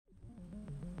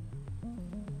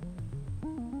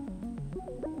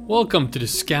Welcome to the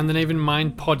Scandinavian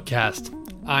Mind podcast.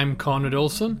 I'm Conrad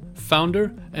Olsson,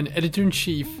 founder and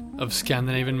editor-in-chief of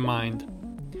Scandinavian Mind.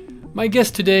 My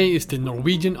guest today is the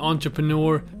Norwegian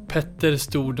entrepreneur Petter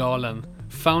Stordalen,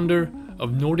 founder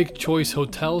of Nordic Choice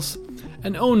Hotels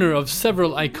and owner of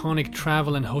several iconic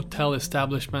travel and hotel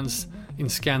establishments in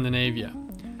Scandinavia,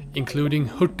 including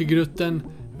Hurtigruten,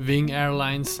 Ving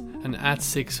Airlines and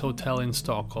At6 Hotel in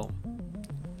Stockholm.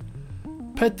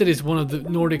 Petter is one of the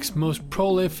Nordic's most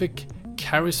prolific,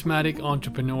 charismatic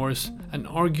entrepreneurs and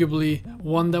arguably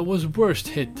one that was worst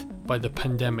hit by the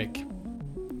pandemic.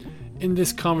 In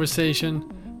this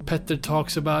conversation, Petter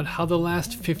talks about how the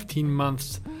last 15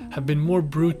 months have been more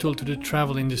brutal to the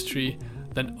travel industry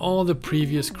than all the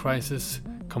previous crises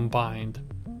combined,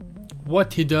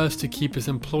 what he does to keep his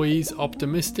employees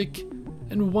optimistic,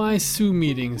 and why Zoom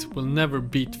meetings will never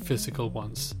beat physical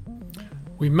ones.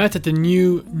 We met at the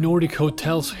new Nordic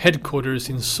Hotels headquarters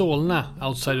in Solna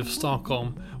outside of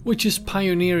Stockholm, which is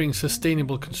pioneering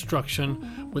sustainable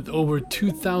construction with over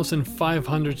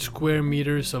 2,500 square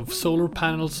meters of solar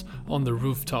panels on the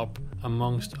rooftop,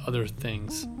 amongst other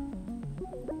things.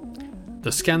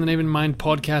 The Scandinavian Mind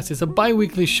podcast is a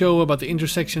bi-weekly show about the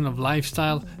intersection of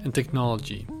lifestyle and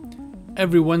technology.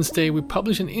 Every Wednesday we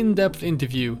publish an in-depth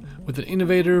interview with an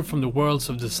innovator from the worlds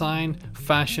of design,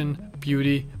 fashion,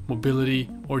 beauty, mobility,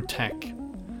 or tech.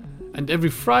 And every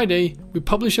Friday we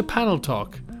publish a panel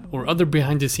talk or other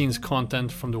behind-the-scenes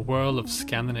content from the world of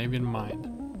Scandinavian Mind.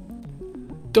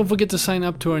 Don't forget to sign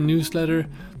up to our newsletter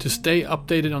to stay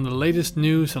updated on the latest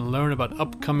news and learn about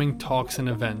upcoming talks and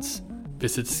events.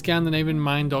 Visit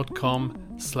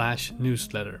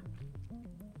scandinavianmind.com/newsletter.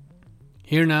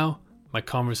 Here now, my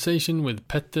conversation with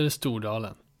Petter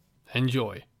Stordalen.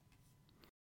 Enjoy.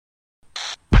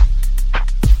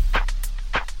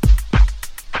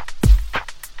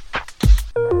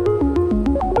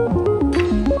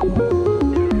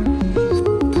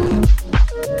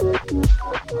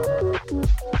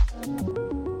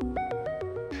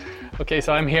 Okay,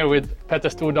 so I'm here with Petter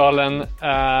Stordalen,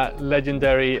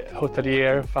 legendary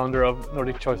hotelier, founder of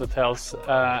Nordic Choice Hotels.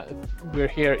 We're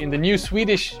here in the new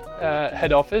Swedish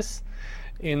head office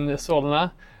in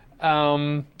Solna.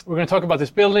 We're going to talk about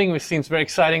this building, which seems very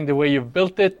exciting, the way you've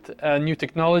built it, new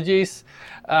technologies.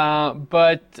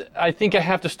 But I think I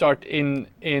have to start in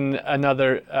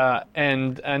another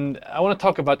end, and I want to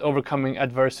talk about overcoming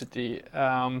adversity.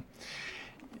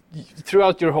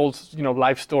 Throughout your whole,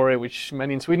 life story, which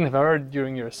many in Sweden have heard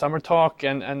during your summer talk,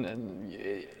 and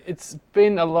it's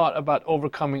been a lot about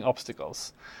overcoming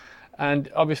obstacles.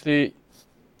 And obviously,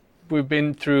 we've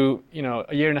been through,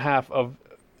 a year and a half of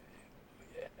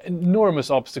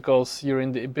enormous obstacles. You're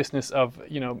in the business of,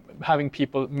 having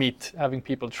people meet, having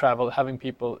people travel, having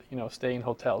people, stay in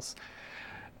hotels.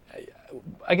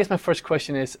 I guess my first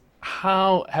question is,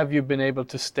 how have you been able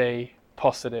to stay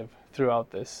positive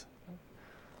throughout this?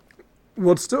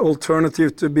 What's the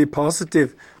alternative to be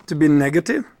positive? To be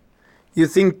negative? You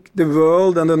think the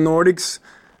world and the Nordics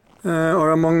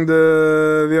are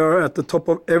we are at the top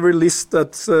of every list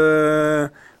that's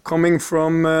coming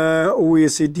from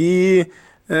OECD,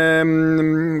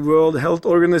 World Health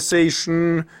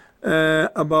Organization,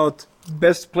 about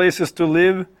best places to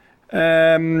live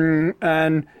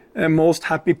and most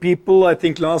happy people. I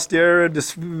think last year the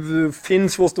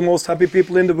Finns was the most happy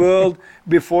people in the world.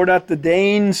 Before that, the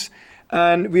Danes.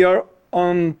 And we are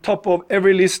on top of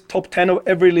every list, top 10 of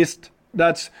every list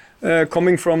that's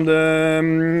coming from the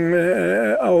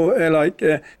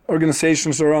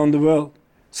organizations around the world.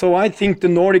 So I think the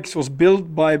Nordics was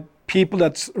built by people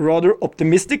that's rather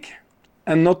optimistic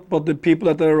and not but the people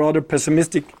that are rather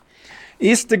pessimistic.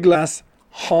 Is the glass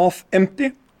half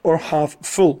empty or half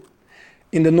full?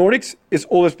 In the Nordics, it's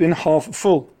always been half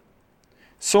full.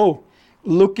 So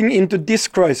looking into this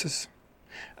crisis,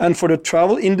 and for the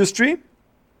travel industry,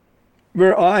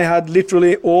 where I had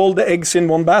literally all the eggs in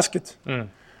one basket.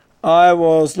 I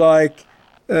was like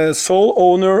sole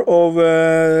owner of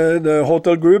the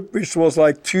hotel group, which was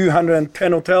like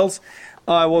 210 hotels.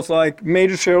 I was like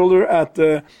major shareholder at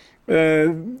the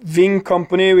Ving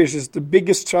company, which is the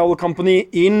biggest travel company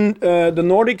in the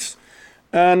Nordics.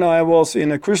 And I was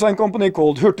in a cruise line company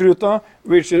called Hurtigruten,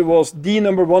 which was the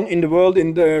number one in the world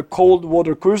in the cold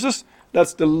water cruises.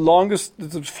 That's the longest,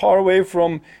 it's far away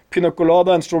from Pina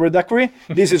Colada and Strawberry Daiquiri.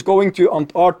 This is going to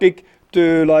Antarctic,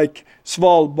 to like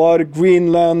Svalbard,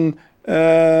 Greenland,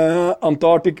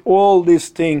 Antarctic, all this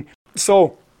thing.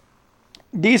 So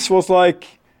this was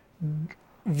like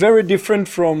very different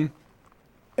from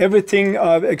everything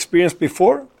I've experienced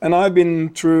before. And I've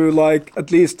been through like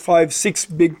at least 5-6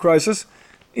 big crises,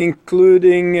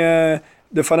 including the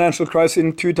financial crisis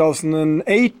in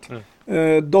 2008.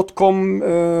 dot-com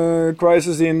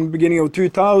crisis in beginning of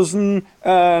 2000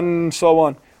 and so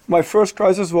on. My first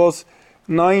crisis was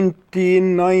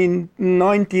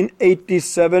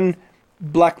 1987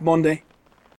 Black Monday.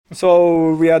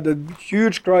 So we had a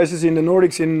huge crisis in the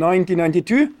Nordics in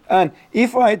 1992, and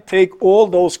if I take all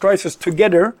those crises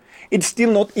together, it's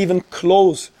still not even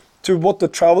close to what the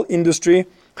travel industry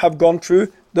have gone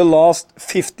through the last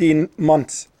 15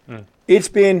 months. It's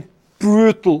been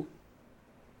brutal,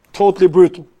 totally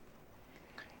brutal.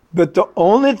 But the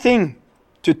only thing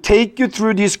to take you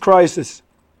through this crisis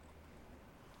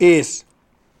is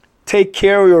take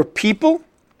care of your people,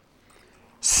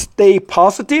 stay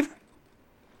positive,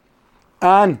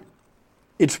 and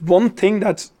it's one thing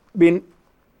that's been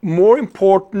more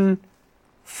important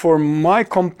for my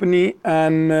company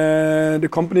and the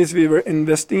companies we were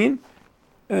investing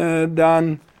in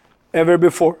than ever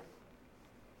before,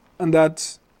 and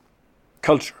that's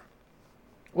culture.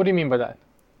 What do you mean by that?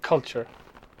 Culture?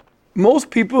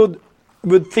 Most people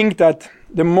would think that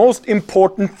the most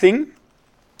important thing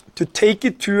to take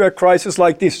it through a crisis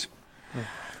like this,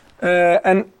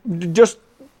 and just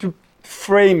to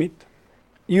frame it,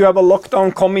 you have a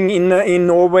lockdown coming in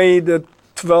Norway the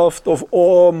 12th of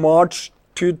March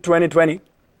 2020.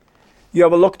 You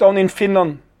have a lockdown in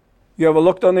Finland. You have a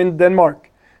lockdown in Denmark.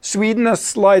 Sweden has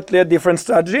slightly a different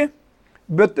strategy,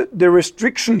 but the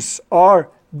restrictions are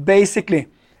basically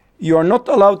you are not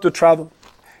allowed to travel.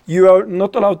 You are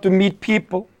not allowed to meet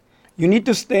people. You need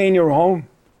to stay in your home.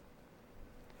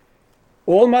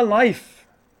 All my life,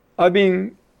 I've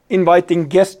been inviting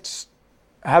guests,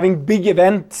 having big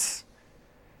events,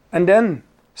 and then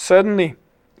suddenly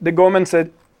the government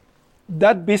said,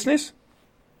 that business,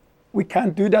 we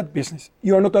can't do that business.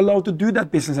 You are not allowed to do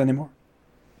that business anymore.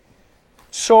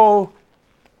 So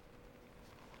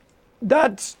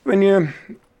that's when you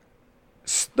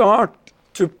start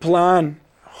to plan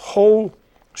how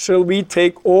shall we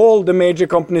take all the major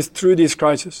companies through this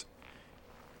crisis.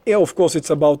 Yeah, of course, it's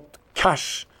about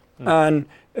cash and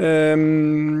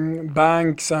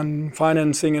banks and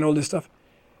financing and all this stuff.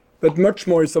 But much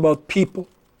more it's about people.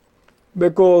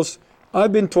 Because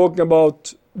I've been talking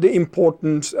about the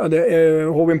importance,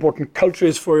 how important culture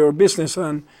is for your business.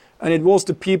 And it was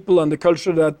the people and the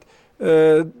culture that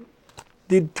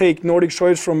did take Nordic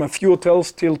Choice from a few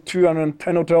hotels till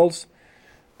 210 hotels.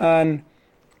 And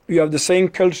you have the same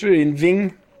culture in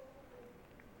Ving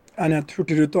and at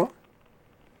Hurtigruten.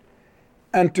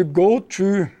 And to go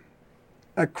through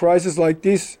a crisis like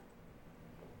this,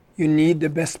 you need the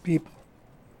best people.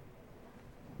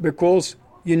 Because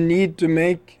you need to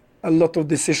make a lot of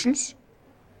decisions,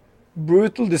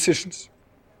 brutal decisions.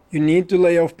 You need to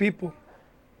lay off people.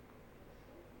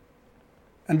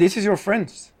 And this is your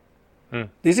friends.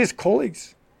 This is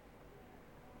colleagues.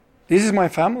 This is my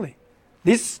family.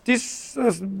 This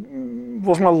was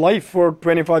my life for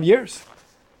 25 years.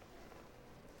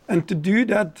 And to do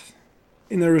that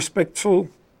in a respectful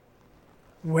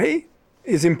way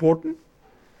is important.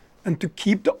 And to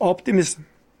keep the optimism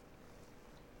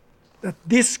that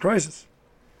this crisis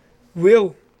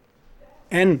will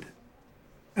end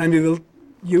and you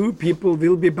people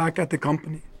will be back at the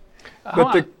company.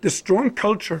 But the strong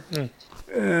culture,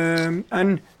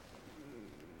 and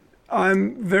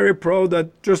I'm very proud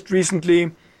that just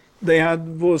recently they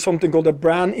had something called a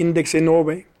brand index in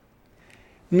Norway.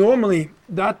 Normally,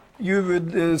 that you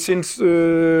would, since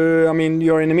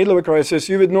you're in the middle of a crisis,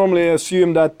 you would normally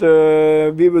assume that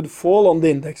we would fall on the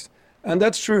index. And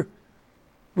that's true,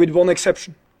 with one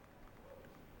exception.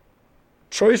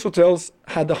 Choice Hotels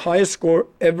had the highest score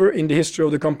ever in the history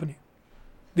of the company.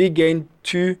 We gained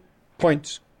 2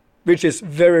 points, which is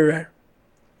very rare.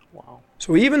 Wow.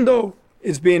 So even though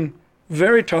it's been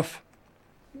very tough,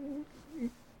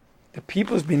 the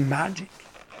people has been magic.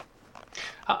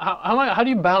 How do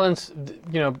you balance,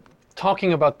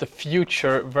 talking about the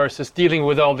future versus dealing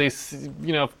with all this,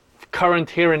 current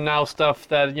here and now stuff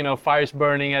that, fires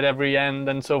burning at every end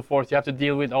and so forth. You have to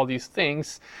deal with all these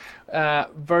things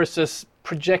versus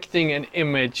projecting an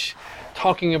image,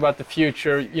 talking about the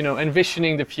future,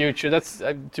 envisioning the future. That's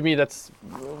to me, that's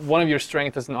one of your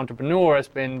strengths as an entrepreneur has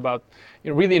been about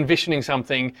really envisioning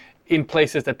something in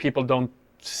places that people don't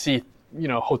see.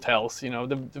 Hotels.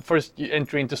 The first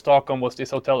entry into Stockholm was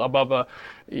this hotel above also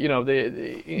in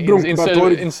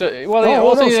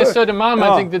Södermalm.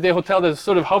 I think that the hotel that's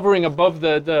sort of hovering above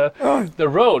the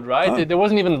road, right? There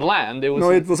wasn't even land. It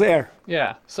was air.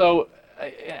 Yeah. So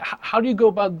how do you go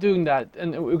about doing that?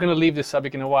 And we're going to leave this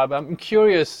subject in a while, but I'm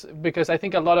curious because I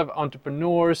think a lot of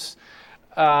entrepreneurs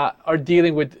are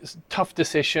dealing with tough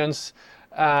decisions.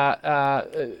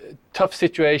 tough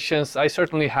situations. I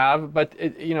certainly have, but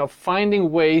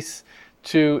finding ways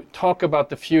to talk about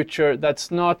the future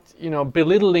that's not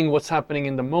belittling what's happening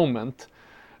in the moment,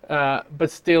 but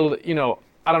still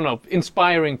I don't know,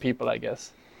 inspiring people, I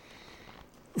guess.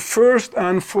 First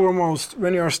and foremost,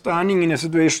 when you are standing in a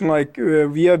situation like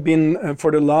we have been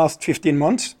for the last 15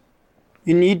 months,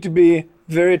 you need to be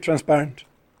very transparent.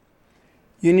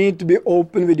 You need to be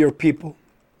open with your people.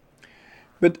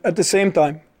 But at the same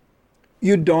time,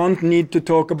 you don't need to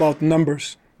talk about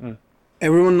numbers.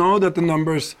 Everyone knows that the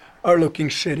numbers are looking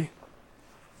shitty.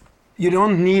 You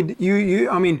don't need,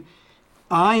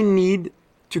 I need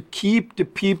to keep the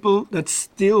people that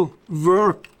still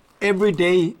work every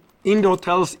day in the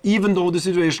hotels, even though the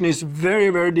situation is very,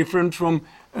 very different from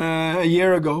a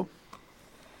year ago.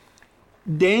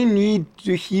 They need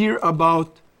to hear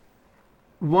about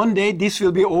one day this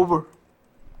will be over.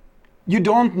 You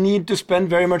don't need to spend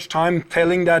very much time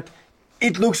telling that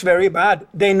it looks very bad.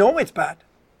 They know it's bad.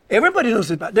 Everybody knows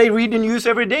it's bad. They read the news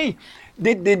every day.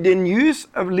 The news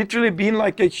have literally been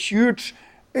like a huge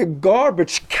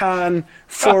garbage can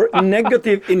for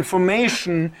negative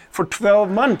information for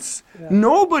 12 months. Yeah.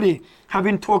 Nobody have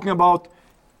been talking about,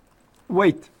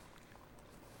 wait,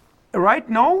 right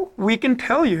now we can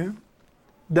tell you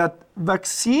that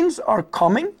vaccines are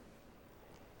coming,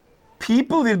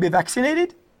 people will be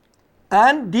vaccinated,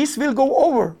 and this will go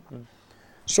over.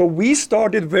 So we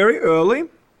started very early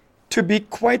to be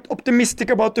quite optimistic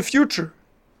about the future.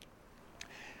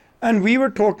 And we were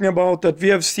talking about that we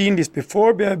have seen this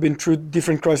before, we have been through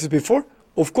different crises before.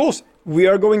 Of course, we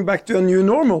are going back to a new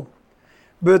normal.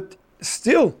 But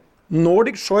still,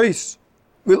 Nordic choice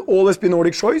will always be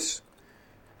Nordic choice.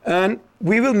 And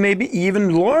we will maybe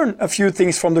even learn a few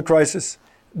things from the crisis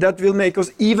that will make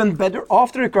us even better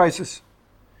after the crisis.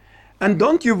 And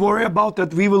don't you worry about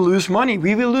that we will lose money.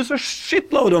 We will lose a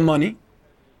shitload of money,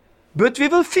 but we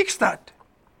will fix that.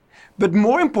 But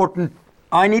more important,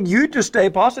 I need you to stay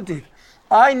positive.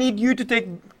 I need you to take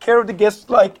care of the guests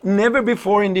like never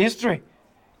before in the history.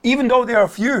 Even though there are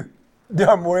few, they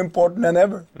are more important than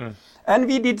ever. And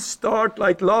we did start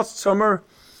like last summer.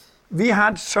 We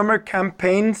had summer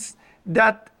campaigns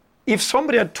that if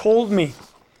somebody had told me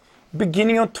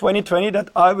beginning of 2020 that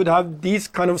I would have these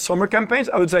kind of summer campaigns,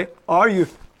 I would say, are you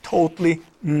totally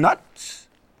nuts?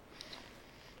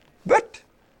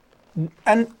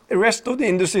 And the rest of the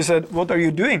industry said, what are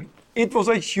you doing? It was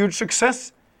a huge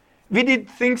success. We did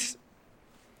things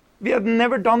we had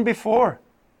never done before,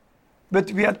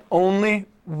 but we had only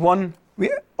one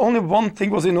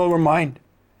thing was in our mind.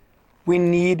 We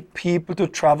need people to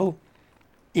travel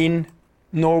in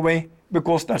Norway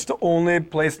because that's the only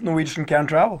place Norwegian can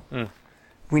travel.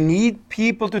 We need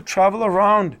people to travel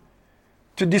around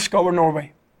to discover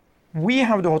Norway. We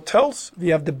have the hotels, we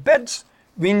have the beds,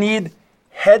 we need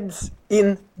heads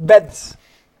in beds.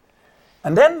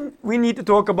 And then we need to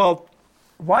talk about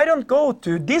why don't go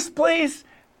to this place?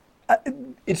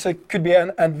 Could be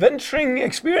an adventuring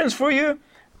experience for you.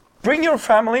 Bring your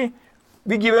family.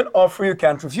 We give an offer you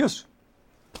can't refuse.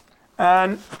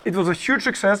 And it was a huge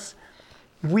success.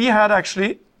 We had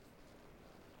actually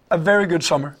a very good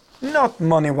summer. Not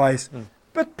money-wise,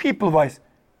 but people-wise.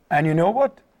 And you know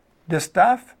what? The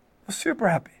staff was super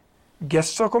happy.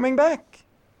 Guests are coming back.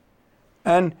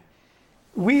 And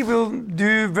we will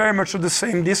do very much of the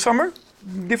same this summer.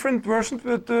 Different versions,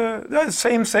 but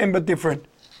same, but different.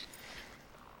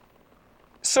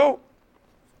 So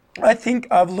I think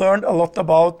I've learned a lot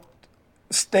about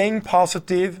staying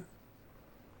positive,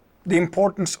 the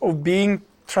importance of being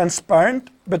transparent,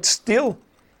 but still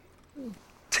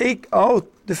take out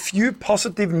the few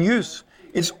positive news.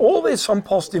 It's always some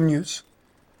positive news.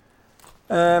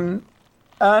 And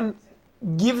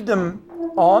give them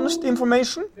honest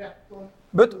information,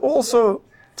 but also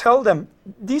tell them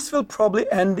this will probably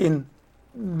end in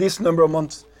this number of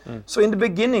months. So in the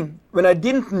beginning, when I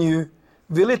didn't know,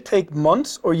 will it take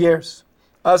months or years?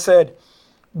 I said,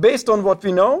 based on what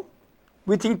we know,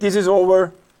 we think this is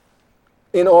over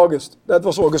in August. That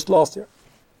was August last year.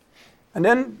 And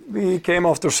then we came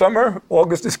after summer,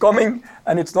 August is coming,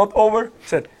 and it's not over.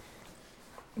 Said,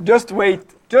 just wait,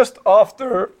 just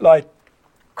after like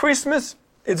Christmas,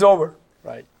 it's over.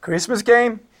 Right. Christmas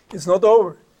came, it's not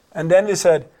over. And then we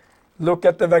said, look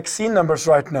at the vaccine numbers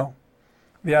right now.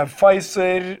 We have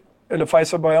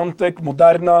Pfizer-BioNTech,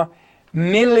 Moderna,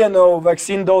 million of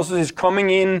vaccine doses is coming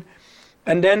in.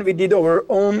 And then we did our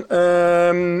own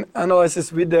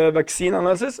analysis with the vaccine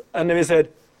analysis. And then we said,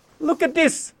 look at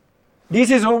this. This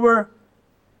is over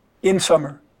in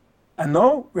summer. And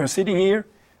now we're sitting here,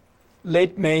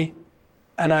 late May,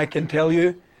 and I can tell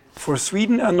you, for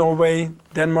Sweden and Norway,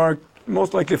 Denmark,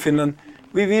 most likely Finland,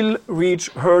 we will reach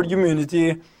herd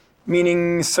immunity,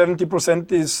 meaning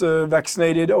 70% is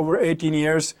vaccinated over 18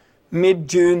 years,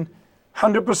 mid-June.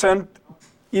 100%,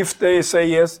 if they say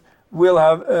yes, will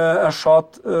have a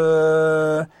shot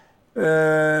 1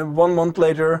 month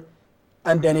later,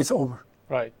 and then it's over.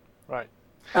 Right.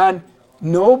 And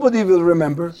nobody will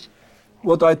remember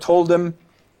what I told them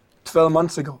 12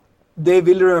 months ago. They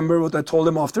will remember what I told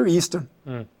them after Easter.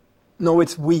 No,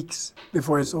 it's weeks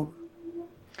before it's over.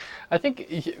 I think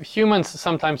humans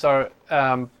sometimes are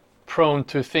prone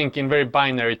to think in very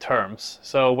binary terms.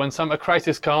 So when a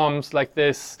crisis comes like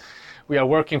this, we are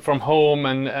working from home,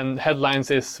 and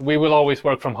headlines is we will always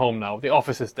work from home now. The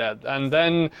office is dead, and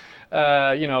then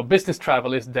business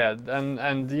travel is dead, and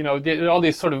all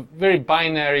these sort of very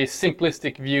binary,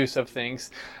 simplistic views of things.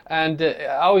 And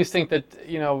I always think that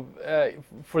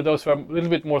for those who are a little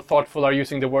bit more thoughtful, are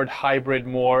using the word hybrid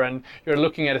more, and you're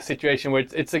looking at a situation where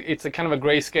it's a kind of a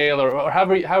grayscale, or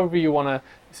however you want to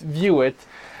view it.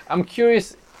 I'm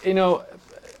curious,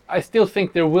 I still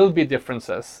think there will be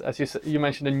differences, as you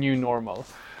mentioned, a new normal.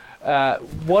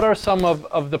 What are some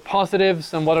of the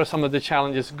positives, and what are some of the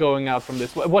challenges going out from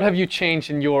this? What have you changed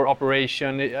in your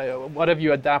operation? What have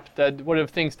you adapted? What are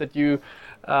things that you...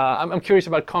 I'm curious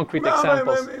about concrete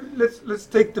examples. Let's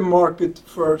take the market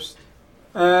first.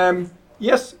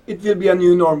 Yes, it will be a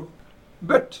new normal,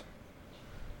 but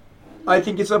I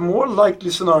think it's a more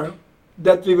likely scenario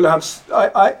that we will have...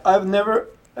 I've never...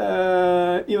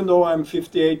 even though I'm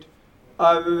 58,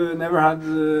 I've never had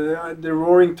the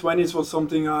Roaring 20s was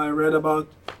something I read about.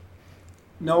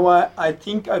 No, I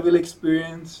think I will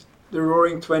experience the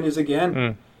Roaring 20s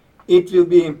again. It will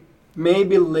be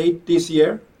maybe late this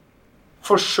year,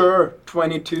 for sure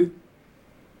 22,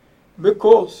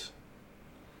 because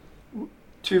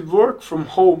to work from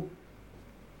home,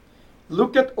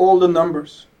 look at all the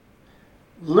numbers,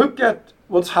 look at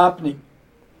what's happening.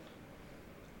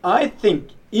 I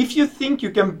think if you think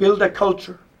you can build a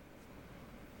culture,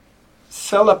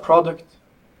 sell a product,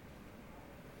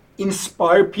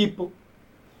 inspire people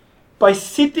by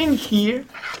sitting here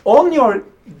on your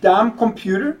damn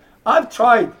computer, I've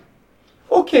tried.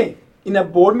 Okay, in a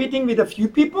board meeting with a few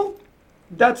people,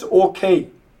 that's okay.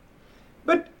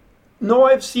 But now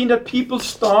I've seen that people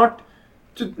start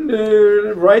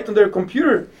to write on their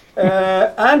computer,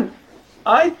 and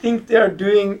I think they are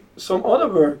doing some other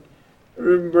work.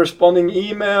 Responding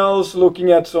emails,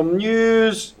 looking at some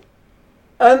news,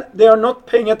 and they are not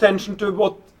paying attention to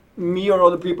what me or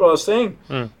other people are saying.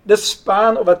 The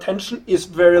span of attention is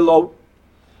very low.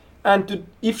 And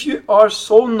if you are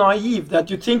so naive that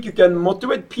you think you can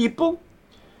motivate people,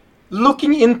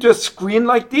 looking into a screen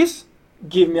like this,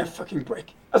 give me a fucking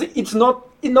break. It's not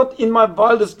in my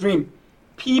wildest dream.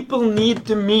 People need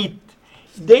to meet.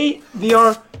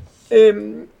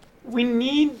 We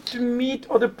need to meet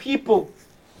other people.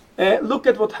 Look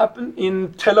at what happened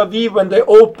in Tel Aviv when they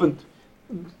opened.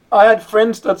 I had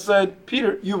friends that said,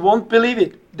 Peter, you won't believe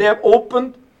it. They have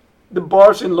opened the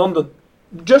bars in London,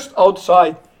 just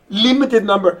outside, limited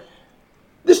number.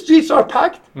 The streets are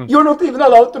packed. You're not even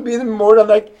allowed to be more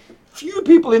than few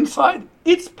people inside.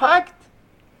 It's packed.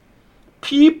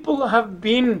 People have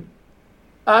been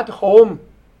at home.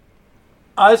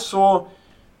 I saw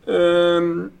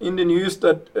in the news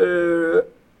that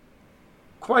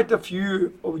quite a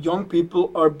few of young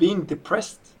people are being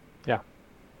depressed. Yeah.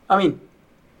 I mean,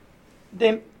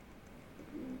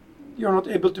 you're not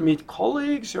able to meet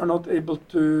colleagues, you're not able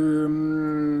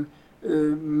to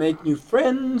make new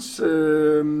friends,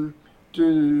 to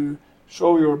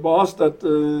show your boss that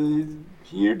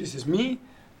here, this is me.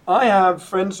 I have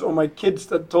friends of my kids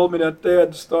that told me that they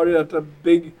had started at a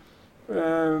big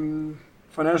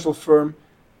financial firm,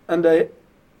 and they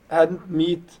hadn't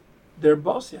met their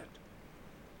boss yet.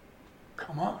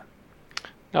 Come on.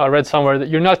 I read somewhere that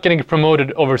you're not getting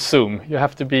promoted over Zoom. You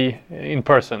have to be in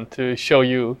person to show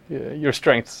you your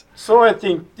strengths. So I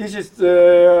think this is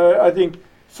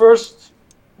first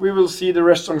we will see the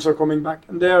restaurants are coming back,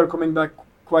 and they are coming back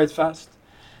quite fast.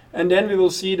 And then we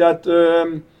will see that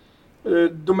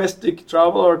domestic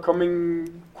travel are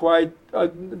coming quite,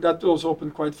 that will also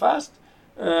open quite fast.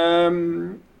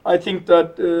 I think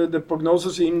that the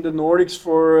prognosis in the Nordics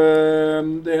for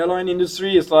the airline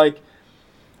industry is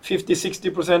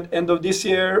 50-60% end of this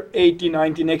year,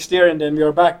 80-90 next year, and then we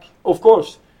are back. Of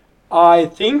course, I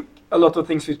think a lot of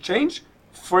things will change.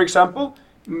 For example,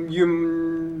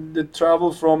 the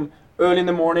travel from early in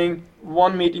the morning,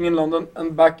 one meeting in London,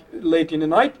 and back late in the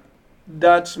night,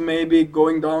 that's maybe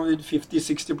going down with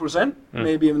 50-60%,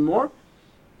 maybe even more.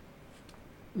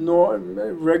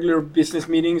 Regular business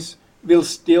meetings will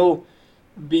still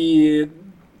be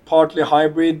partly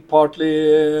hybrid,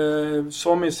 partly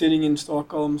some is sitting in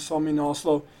Stockholm, some in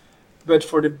Oslo. But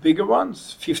for the bigger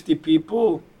ones, 50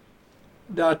 people,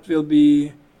 that will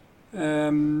be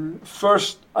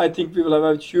first. I think we will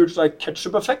have a huge like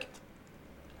catch-up effect.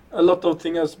 A lot of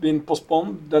things has been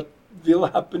postponed that will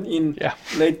happen in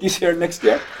late this year, next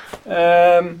year.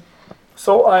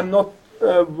 So I'm not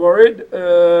worried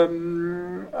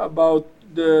about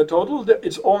the total.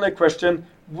 It's only a question: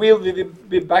 will we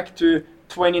be back to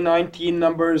 2019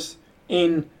 numbers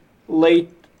in late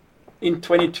in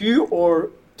 22 or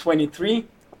 23?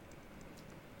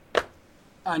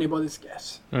 Anybody's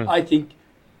guess. I think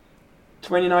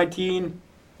 2019,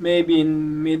 maybe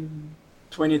in mid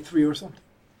 23 or something.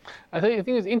 I think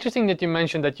it's interesting that you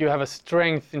mentioned that you have a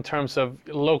strength in terms of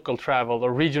local travel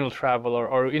or regional travel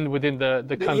or within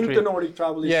the country. The inter-Nordic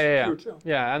travel is huge.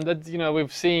 Yeah, and that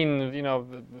we've seen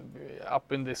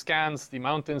up in the Scans, the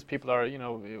mountains, people are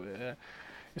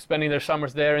spending their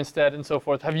summers there instead and so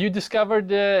forth. Have you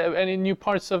discovered any new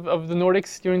parts of the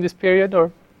Nordics during this period,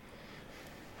 or?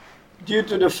 Due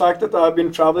to the fact that I've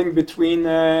been traveling between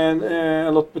a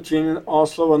lot between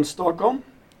Oslo and Stockholm,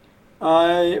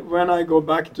 when I go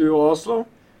back to Oslo,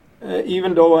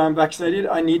 even though I'm vaccinated,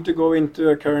 I need to go into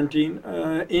a quarantine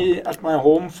at my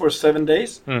home for 7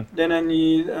 days. Then I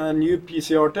need a new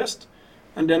PCR test,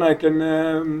 and then I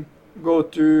can go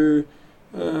to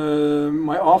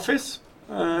my office,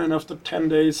 and after 10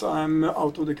 days I'm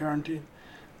out of the quarantine.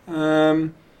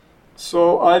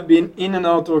 So I've been in and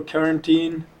out of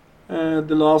quarantine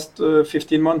the last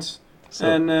 15 months,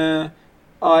 and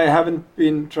I haven't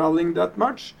been traveling that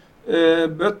much.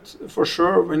 But for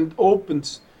sure, when it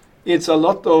opens, it's a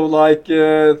lot of like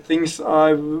things I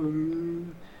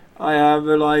have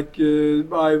like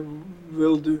I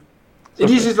will do.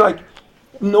 This is like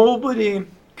nobody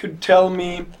could tell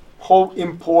me how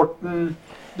important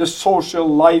the social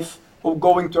life of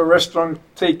going to a restaurant,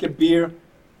 take a beer,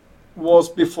 was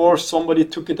before somebody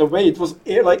took it away. It was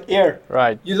air, like air.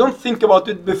 Right. You don't think about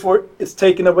it before it's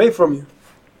taken away from you.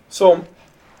 So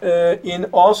in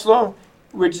Oslo,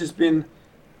 which has been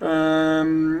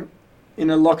in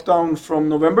a lockdown from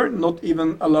November, not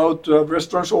even allowed to have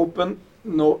restaurants open,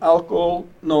 no alcohol,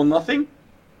 no nothing.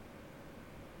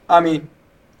 I mean,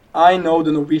 I know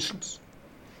the Norwegians.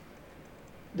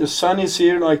 The sun is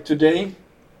here like today.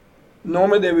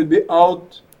 Normally they would be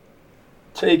out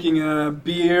taking a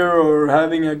beer or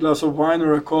having a glass of wine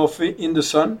or a coffee in the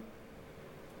sun.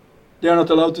 They are not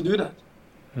allowed to do that.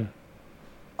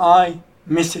 I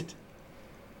miss it.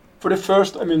 For the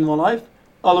first time in my life,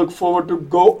 I look forward to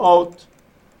go out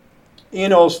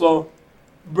in Oslo,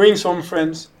 bring some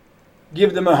friends,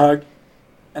 give them a hug,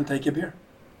 and take a beer.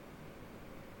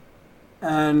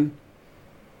 And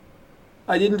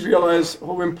I didn't realize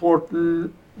how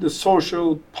important the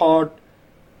social part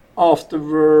after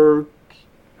work,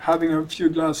 having a few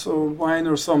glasses of wine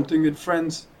or something with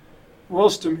friends,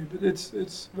 was to me. But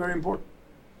it's very important.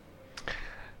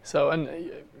 So, and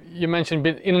you mentioned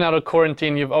being in and out of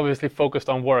quarantine. You've obviously focused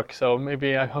on work, so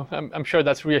maybe I'm sure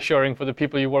that's reassuring for the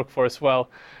people you work for as well.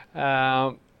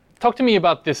 Talk to me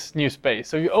about this new space.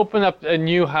 So you open up a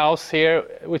new house here,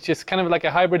 which is kind of like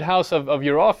a hybrid house of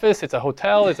your office. It's a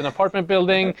hotel, it's an apartment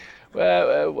building.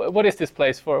 What is this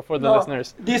place for the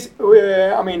listeners? This,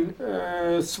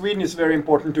 Sweden is very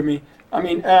important to me. I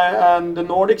mean, and the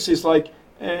Nordics is like,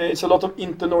 it's a lot of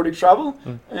inter-Nordic travel.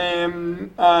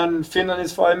 And Finland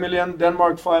is 5 million,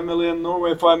 Denmark 5 million,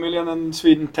 Norway 5 million, and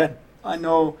Sweden 10. I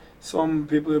know some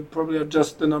people probably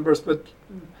adjust the numbers, but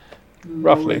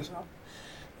roughly.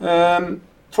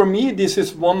 For me, this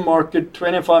is one market,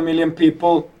 25 million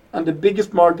people, and the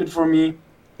biggest market for me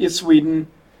is Sweden.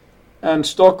 And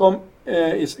Stockholm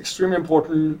is extremely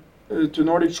important to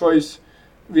Nordic Choice.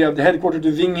 We have the headquarters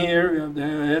to Ving here.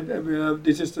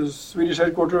 This is the Swedish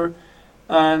headquarters,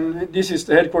 and this is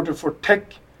the headquarters for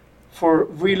tech, for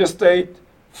real estate,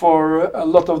 for a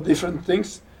lot of different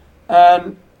things.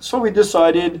 And so we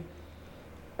decided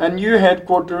a new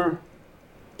headquarters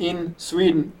in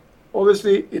Sweden.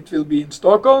 Obviously, it will be in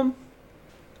Stockholm,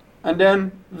 and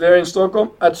then there in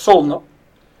Stockholm at Solna.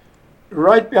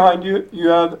 Right behind you, you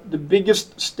have the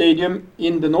biggest stadium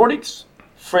in the Nordics,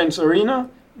 Friends Arena,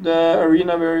 the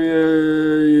arena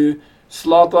where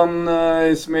Zlatan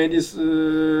has made his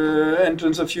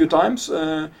entrance a few times.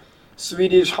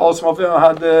 Swedish House Mafia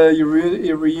had a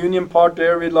reunion part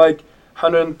there with like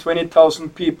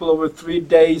 120,000 people over 3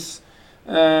 days.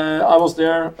 I was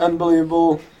there,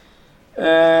 unbelievable.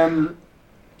 And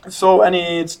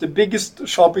it's the biggest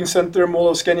shopping center mall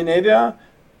of Scandinavia.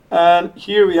 And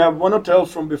here we have one hotel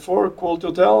from before, Quality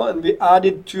Hotel, and we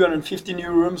added 250 new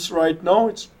rooms right now.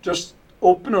 It's just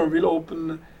open or will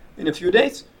open in a few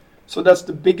days. So that's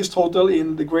the biggest hotel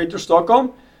in the greater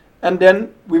Stockholm. And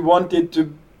then we wanted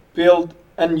to build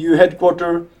a new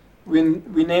headquarter. We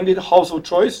named it House of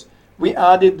Choice. We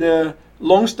added the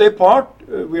long stay part.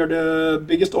 We are the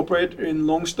biggest operator in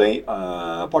long stay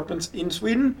apartments in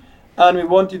Sweden. And we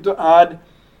wanted to add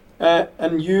a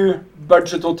new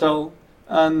budget hotel,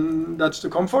 and that's the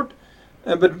Comfort.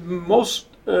 But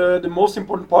the most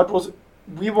important part was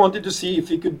we wanted to see if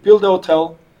we could build a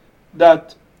hotel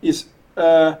that is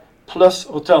a plus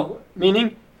hotel,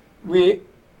 meaning we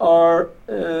are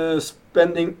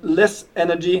spending less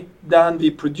energy than we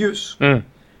produce.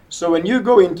 So when you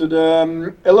go into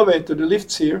the elevator, the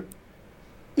lifts here,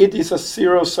 it is a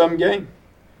zero-sum game.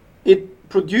 It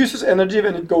produces energy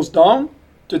when it goes down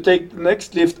to take the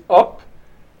next lift up,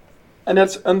 and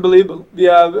that's unbelievable. We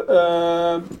have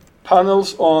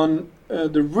panels on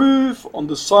the roof, on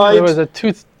the sides. There was a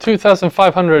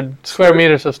 2,500 square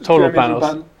meters of total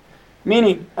panels.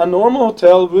 Meaning a normal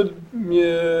hotel would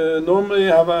normally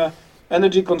have a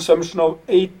energy consumption of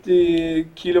 80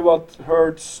 kilowatt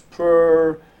hertz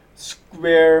per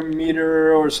square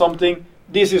meter or something.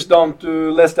 This is down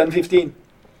to less than 15.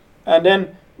 And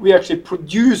then we actually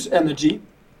produce energy.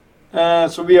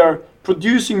 So we are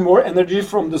producing more energy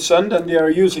from the sun than we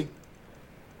are using.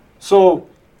 So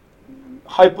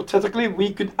hypothetically,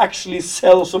 we could actually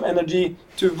sell some energy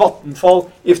to Vattenfall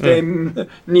if they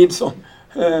need some.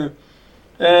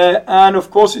 And of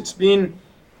course, it's been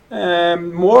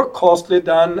more costly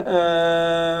than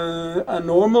a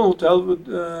normal hotel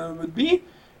would be.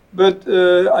 But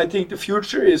I think the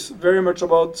future is very much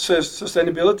about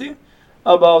sustainability,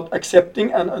 about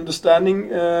accepting and understanding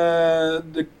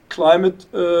the climate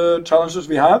challenges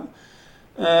we have.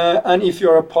 And if you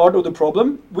are a part of the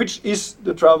problem, which is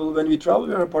the travel, when we travel,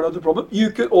 we are a part of the problem,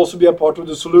 you could also be a part of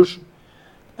the solution.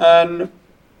 And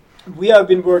we have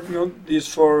been working on this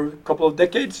for a couple of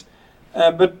decades,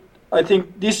 but I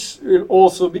think this will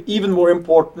also be even more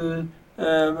important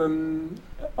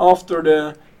after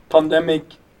the pandemic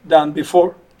than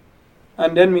before.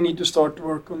 And then we need to start to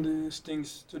work on these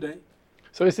things today.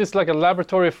 So is this like a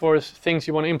laboratory for things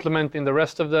you want to implement in the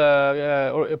rest of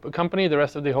the company, the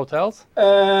rest of the hotels?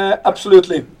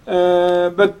 Absolutely.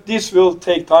 But this will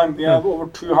take time. We have over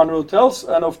 200 hotels,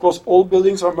 and of course all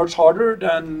buildings are much harder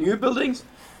than new buildings.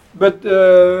 But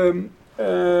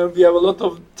we have a lot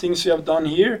of things we have done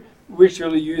here which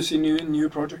we'll use in new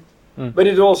project. But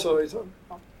it also is...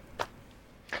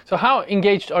 So how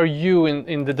engaged are you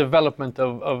in the development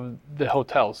of the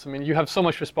hotels? I mean, you have so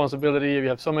much responsibility, you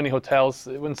have so many hotels.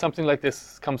 When something like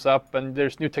this comes up and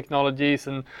there's new technologies,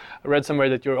 and I read somewhere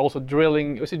that you're also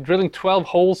drilling 12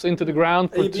 holes into the ground?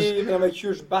 We have a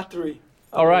huge battery.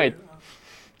 All right.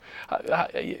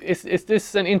 Is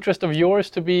this an interest of yours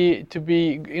to be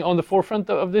on the forefront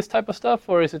of this type of stuff,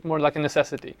 or is it more like a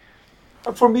necessity?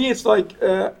 For me, it's like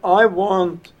I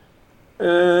want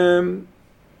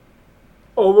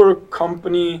our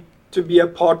company to be a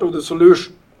part of the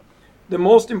solution. The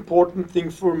most important thing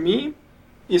for me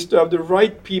is to have the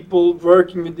right people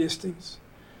working with these things.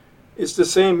 It's the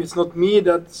same. It's not me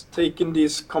that's taken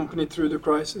this company through the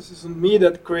crisis. It's not me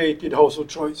that created House of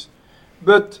Choice.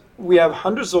 But we have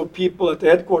hundreds of people at the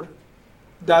headquarters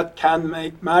that can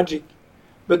make magic.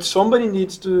 But somebody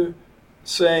needs to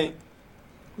say,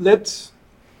 let's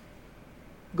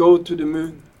go to the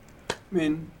moon. I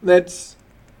mean, let's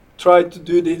try to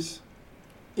do this.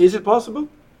 Is it possible?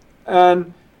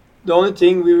 And the only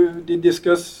thing we did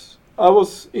discuss, I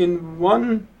was in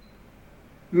one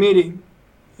meeting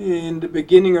in the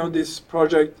beginning of this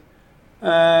project,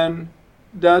 and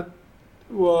that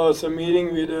was a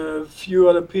meeting with a few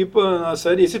other people, and I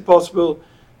said, is it possible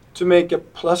to make a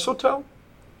plus hotel?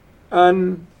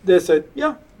 And they said,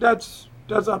 yeah, that's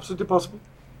absolutely possible.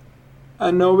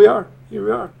 And now here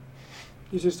we are.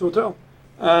 This is the hotel.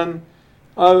 And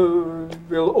I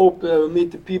will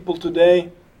meet the people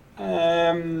today.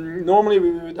 Normally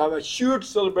we would have a huge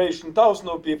celebration, thousands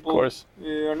of people. Of course.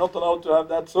 We are not allowed to have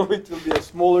that, so it will be a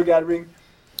smaller gathering.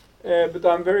 But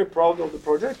I'm very proud of the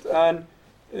project, and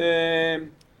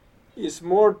it's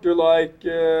more to like,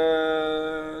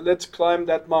 let's climb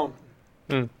that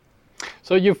mountain.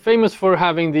 So you're famous for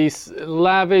having these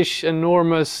lavish,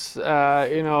 enormous,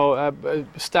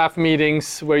 staff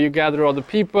meetings where you gather all the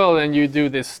people and you do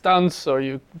these stunts, or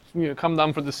you come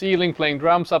down from the ceiling playing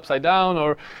drums upside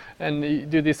down, and you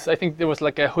do this. I think there was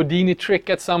like a Houdini trick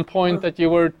at some point that you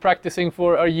were practicing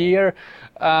for a year.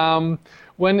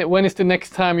 When is the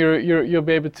next time you'll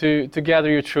be able to gather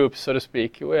your troops, so to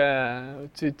speak,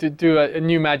 to do a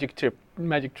new magic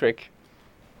trick?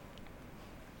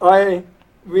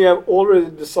 We have already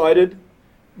decided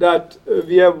that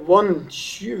we have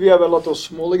a lot of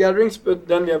smaller gatherings, but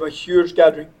then we have a huge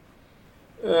gathering.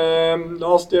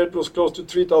 Last year it was close to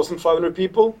 3,500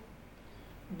 people.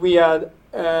 We had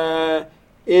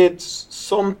it's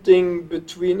something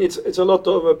between it's a lot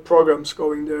of programs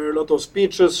going there, a lot of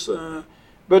speeches,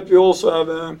 but we also have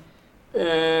a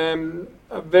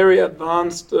very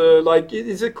advanced like it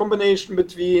is a combination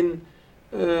between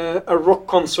a rock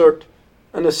concert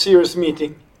and a serious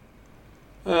meeting,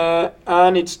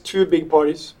 and it's two big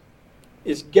parties.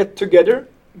 It's get together,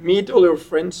 meet all your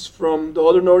friends from the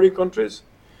other Nordic countries,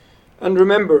 and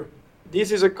remember,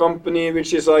 this is a company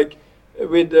which is like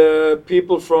with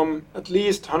people from at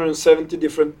least 170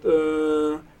 different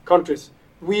countries.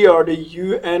 We are the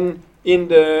UN in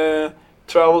the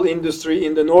travel industry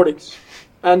in the Nordics,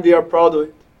 and we are proud of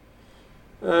it.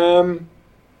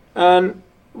 And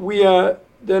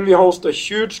then we host a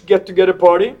huge get-together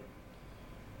party,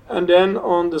 and then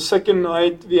on the second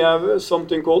night we have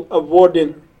something called award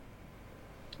dinner.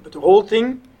 But the whole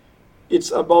thing,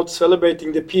 it's about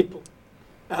celebrating the people,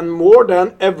 and more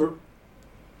than ever,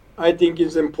 I think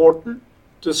it's important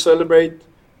to celebrate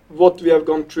what we have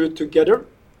gone through together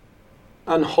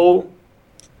and how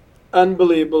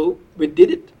unbelievable we did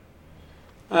it.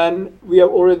 And we have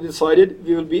already decided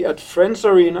we will be at Friends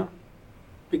Arena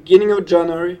beginning of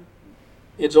January.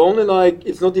 It's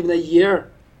not even a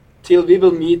year till we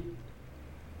will meet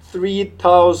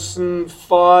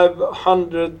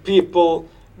 3,500 people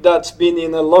that's been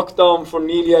in a lockdown for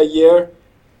nearly a year.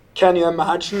 Can you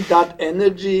imagine that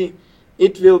energy?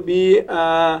 It will be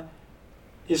a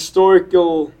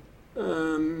historical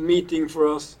meeting for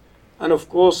us. And of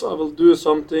course, I will do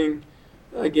something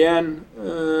again,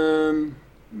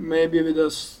 maybe with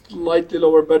a slightly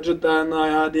lower budget than I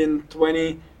had in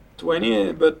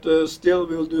 2020, but still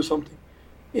we will do something.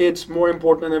 It's more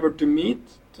important than ever to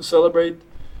meet, to celebrate,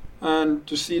 and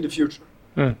to see the future.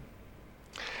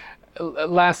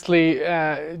 Lastly,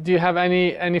 do you have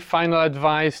any final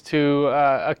advice to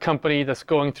a company that's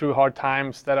going through hard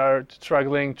times, that are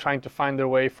struggling, trying to find their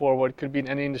way forward? Could be in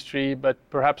any industry, but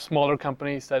perhaps smaller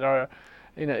companies that are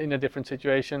in a different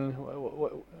situation.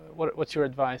 What's your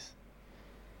advice?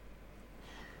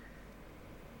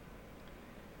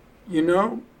 You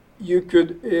know, you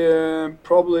could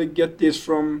probably get this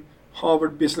from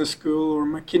Harvard Business School or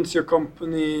McKinsey &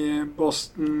 Company,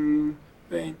 Boston,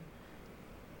 Bain.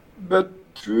 But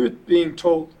truth being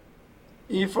told,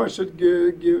 if I should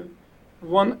give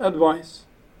one advice,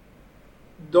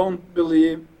 don't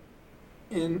believe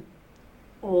in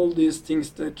all these things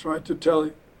they try to tell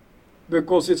you,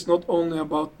 because it's not only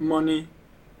about money,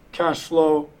 cash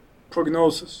flow,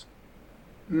 prognosis.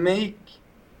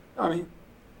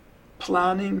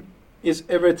 Planning is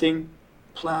everything,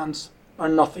 plans are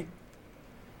nothing.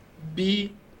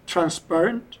 Be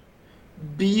transparent,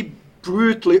 be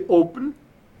brutally open,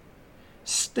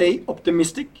 stay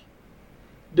optimistic.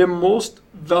 The most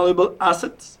valuable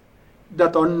assets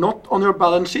that are not on your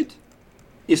balance sheet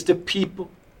is the people.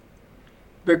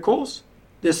 Because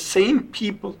the same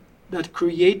people that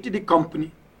created the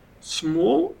company,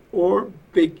 small or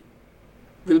big,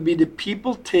 will be the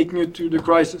people taking you through the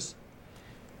crisis.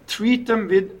 Treat them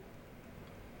with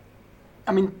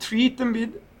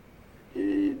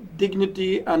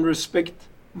dignity and respect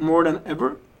more than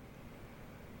ever.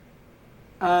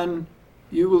 And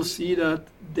you will see that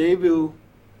they will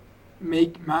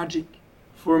make magic.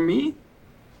 For me,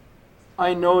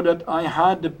 I know that I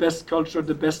had the best culture,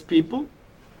 the best people,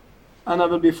 and I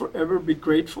will forever be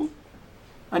grateful.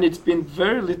 And it's been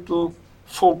very little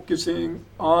focusing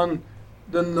on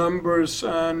the numbers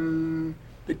and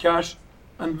the cash,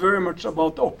 and very much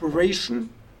about the operation,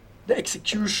 the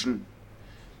execution,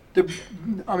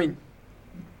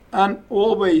 and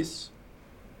always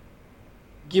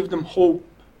give them hope.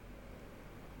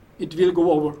 It will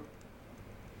go over.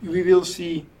 We will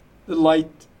see the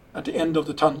light at the end of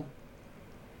the tunnel.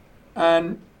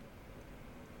 And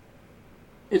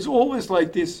it's always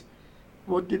like this.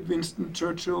 What did Winston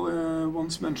Churchill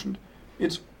once mentioned?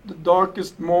 It's the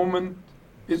darkest moment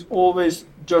is always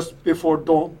just before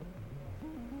dawn.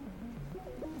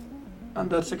 And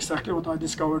that's exactly what I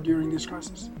discovered during this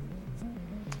crisis.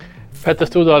 Petter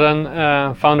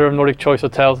Stordalen, founder of Nordic Choice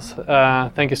Hotels.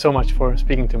 Thank you so much for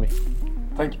speaking to me.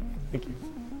 Thank you. Thank you.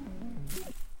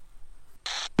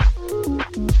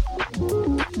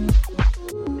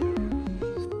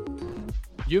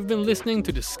 You've been listening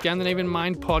to the Scandinavian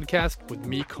Mind podcast with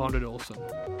me, Conrad Olsen.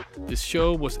 This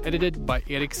show was edited by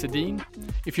Erik Sedin.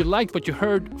 If you liked what you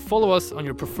heard, follow us on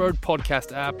your preferred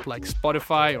podcast app like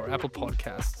Spotify or Apple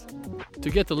Podcasts. To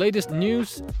get the latest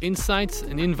news, insights,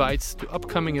 and invites to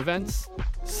upcoming events,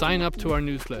 sign up to our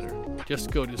newsletter.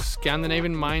 Just go to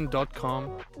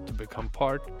scandinavianmind.com to become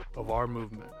part of our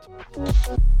movement.